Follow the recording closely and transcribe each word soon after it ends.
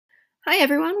Hi,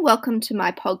 everyone. Welcome to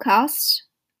my podcast.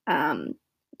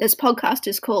 This podcast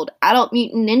is called Adult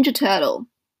Mutant Ninja Turtle,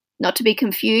 not to be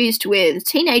confused with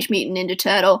Teenage Mutant Ninja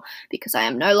Turtle, because I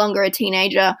am no longer a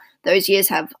teenager. Those years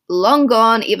have long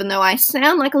gone. Even though I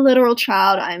sound like a literal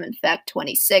child, I am in fact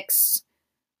 26.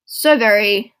 So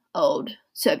very old,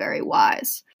 so very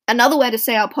wise. Another way to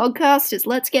say our podcast is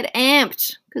Let's Get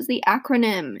Amped, because the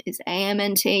acronym is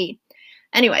AMNT.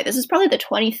 Anyway, this is probably the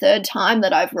 23rd time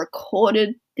that I've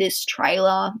recorded this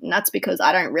trailer, and that's because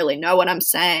I don't really know what I'm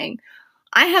saying.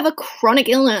 I have a chronic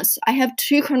illness. I have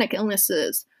 2 chronic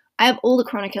illnesses. I have all the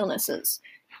chronic illnesses.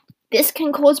 This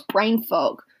can cause brain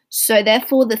fog, so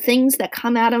therefore the things that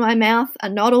come out of my mouth are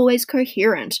not always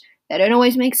coherent. They don't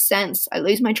always make sense. I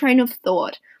lose my train of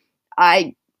thought.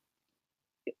 There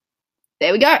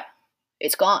we go.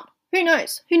 It's gone. Who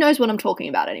knows? Who knows what I'm talking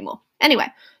about anymore? Anyway,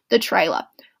 the trailer.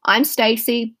 I'm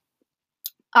Stacey.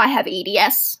 I have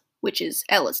EDS, which is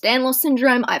Ehlers-Danlos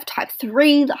syndrome. I have type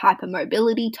 3, the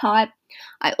hypermobility type.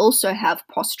 I also have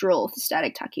postural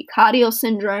orthostatic tachycardia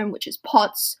syndrome, which is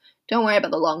POTS. Don't worry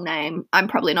about the long name. I'm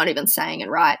probably not even saying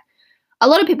it right. A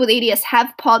lot of people with EDS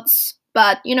have POTS,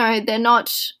 but, they're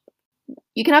not...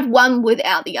 You can have one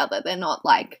without the other. They're not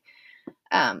like...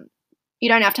 you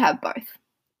don't have to have both.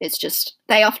 It's just,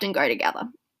 they often go together.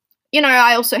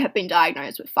 I also have been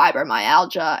diagnosed with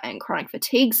fibromyalgia and chronic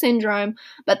fatigue syndrome,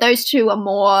 but those two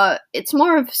are it's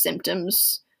more of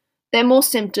symptoms. They're more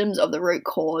symptoms of the root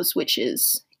cause, which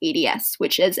is EDS,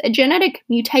 which is a genetic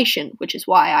mutation, which is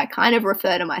why I kind of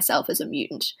refer to myself as a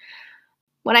mutant.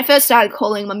 When I first started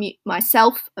calling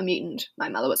myself a mutant, my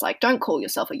mother was like, don't call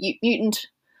yourself a mutant.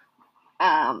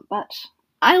 But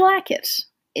I like it.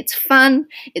 It's fun.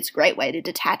 It's a great way to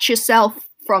detach yourself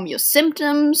from your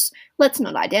symptoms. Let's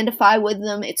not identify with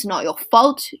them. It's not your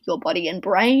fault. Your body and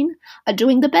brain are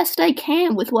doing the best they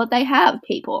can with what they have,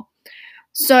 people.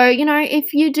 So,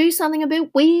 if you do something a bit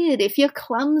weird, if you're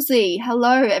clumsy,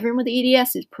 hello, everyone with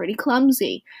EDS is pretty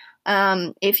clumsy.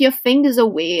 If your fingers are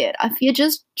weird, if you're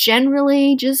just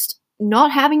generally just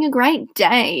not having a great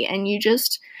day and you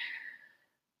just,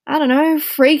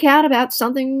 freak out about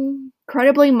something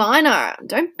incredibly minor,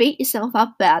 don't beat yourself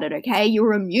up about it, okay?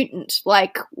 You're a mutant.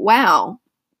 Like, wow.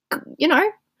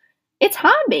 It's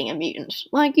hard being a mutant.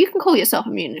 Like, you can call yourself a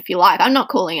mutant if you like. I'm not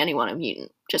calling anyone a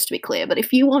mutant, just to be clear. But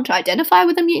if you want to identify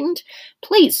with a mutant,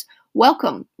 please,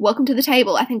 welcome. Welcome to the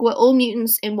table. I think we're all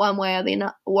mutants in one way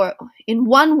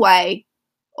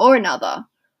or another,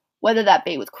 whether that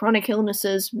be with chronic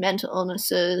illnesses, mental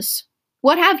illnesses,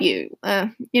 what have you.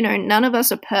 None of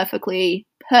us are perfectly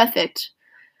perfect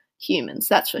humans,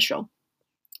 that's for sure.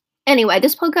 Anyway,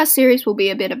 this podcast series will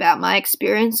be a bit about my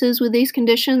experiences with these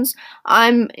conditions.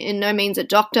 I'm in no means a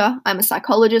doctor. I'm a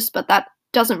psychologist, but that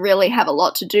doesn't really have a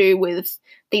lot to do with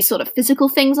these sort of physical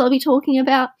things I'll be talking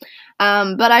about.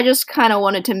 But I just kind of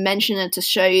wanted to mention it to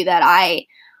show you that I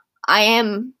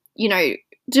am,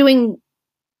 doing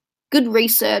good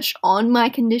research on my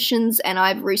conditions, and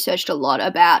I've researched a lot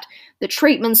about the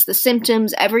treatments, the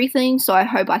symptoms, everything. So I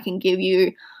hope I can give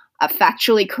you a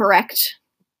factually correct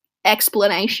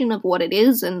explanation of what it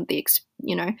is and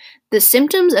the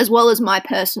symptoms, as well as my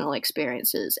personal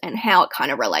experiences and how it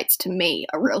kind of relates to me,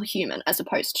 a real human, as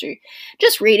opposed to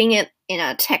just reading it in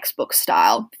a textbook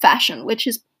style fashion, which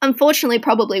is unfortunately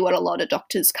probably what a lot of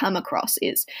doctors come across,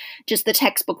 is just the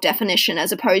textbook definition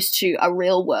as opposed to a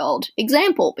real world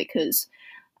example, because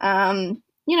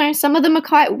some of them are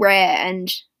quite rare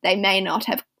and they may not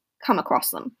have come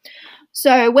across them.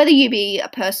 So whether you be a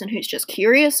person who's just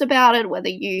curious about it, whether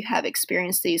you have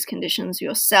experienced these conditions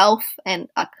yourself and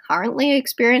are currently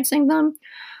experiencing them,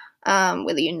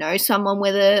 whether you know someone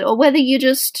with it, or whether you're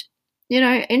just,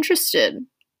 interested,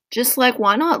 just like,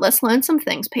 why not? Let's learn some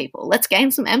things, people. Let's gain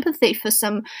some empathy for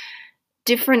some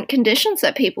different conditions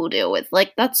that people deal with.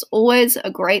 Like, that's always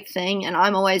a great thing, and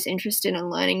I'm always interested in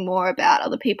learning more about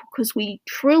other people, because we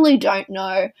truly don't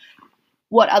know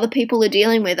what other people are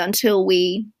dealing with until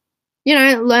we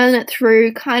learn it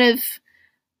through kind of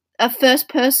a third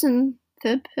person.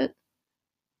 I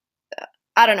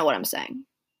don't know what I'm saying.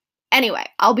 Anyway,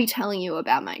 I'll be telling you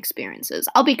about my experiences.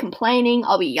 I'll be complaining,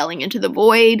 I'll be yelling into the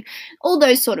void, all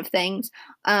those sort of things.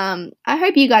 I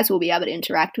hope you guys will be able to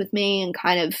interact with me and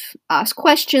kind of ask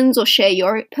questions or share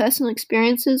your personal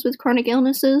experiences with chronic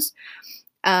illnesses.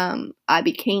 I'd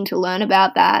be keen to learn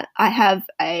about that. I have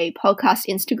a podcast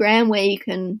Instagram where you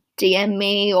can DM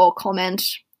me or comment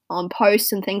on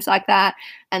posts and things like that,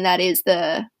 and that is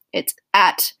it's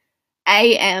at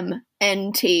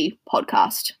AMNT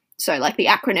podcast, so like the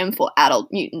acronym for Adult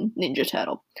Mutant Ninja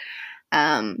Turtle.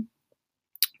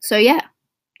 So yeah,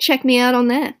 check me out on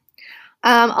there.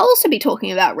 I'll also be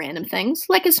talking about random things.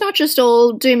 Like, it's not just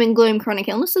all doom and gloom chronic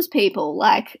illnesses, people.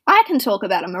 Like, I can talk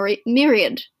about a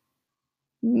myriad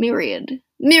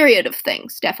of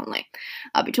things, definitely.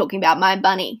 I'll be talking about my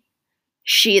bunny.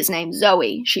 She is named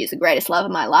Zoe. She is the greatest love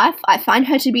of my life. I find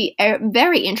her to be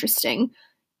very interesting.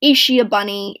 Is she a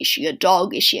bunny? Is she a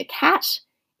dog? Is she a cat?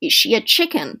 Is she a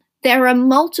chicken? There are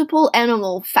multiple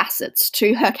animal facets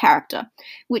to her character,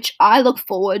 which I look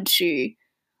forward to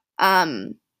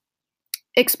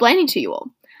explaining to you all.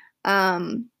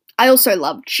 I also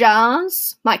love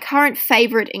jars. My current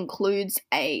favorite includes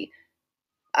a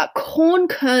corn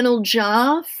kernel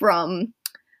jar from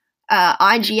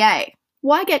IGA.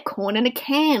 Why get corn in a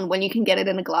can when you can get it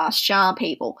in a glass jar,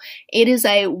 people? It is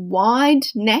a wide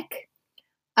neck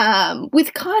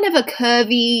with kind of a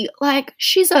curvy, like,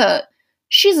 she's a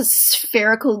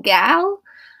spherical gal.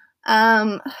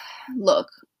 Look,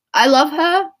 I love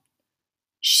her.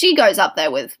 She goes up there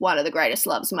with one of the greatest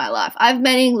loves of my life. I have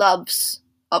many loves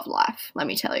of life, let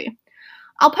me tell you.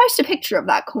 I'll post a picture of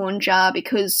that corn jar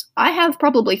because I have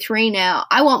probably 3 now.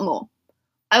 I want more.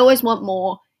 I always want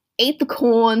more. Eat the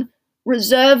corn,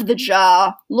 reserve the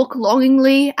jar, look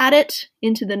longingly at it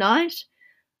into the night.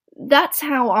 That's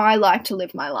how I like to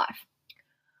live my life.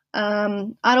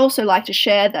 I'd also like to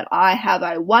share that I have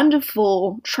a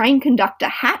wonderful train conductor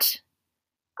hat.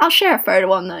 I'll share a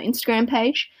photo on the Instagram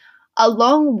page,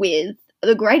 along with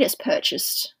the greatest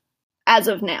purchase as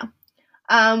of now,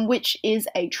 which is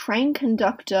a train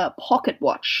conductor pocket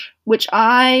watch, which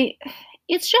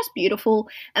it's just beautiful,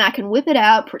 and I can whip it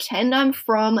out, pretend I'm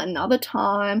from another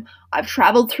time. I've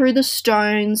traveled through the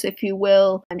stones, if you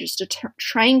will. I'm just a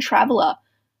train traveler,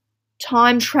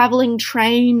 time-traveling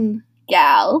train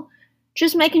gal,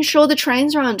 just making sure the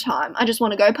trains are on time. I just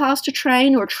want to go past a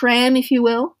train or a tram, if you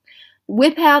will,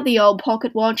 whip out the old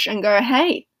pocket watch and go,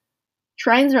 hey,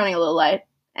 train's running a little late.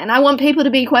 And I want people to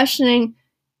be questioning,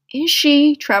 is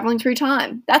she traveling through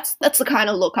time? That's the kind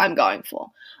of look I'm going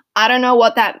for. I don't know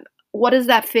what does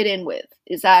that fit in with?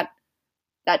 Is that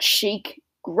chic,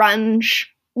 grunge?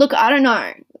 Look, I don't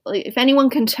know. If anyone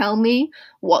can tell me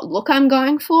what look I'm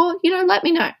going for, let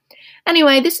me know.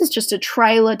 Anyway, this is just a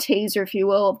trailer teaser, if you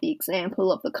will, of the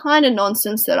example of the kind of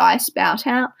nonsense that I spout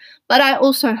out. But I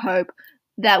also hope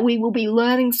that we will be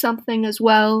learning something as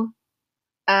well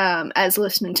as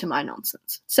listening to my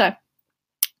nonsense. So,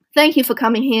 thank you for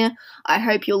coming here. I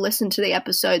hope you'll listen to the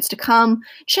episodes to come.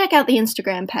 Check out the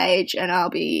Instagram page, and I'll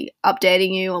be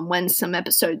updating you on when some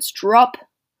episodes drop,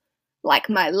 like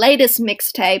my latest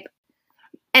mixtape.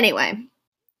 Anyway,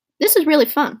 this is really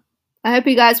fun. I hope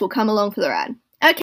you guys will come along for the ride.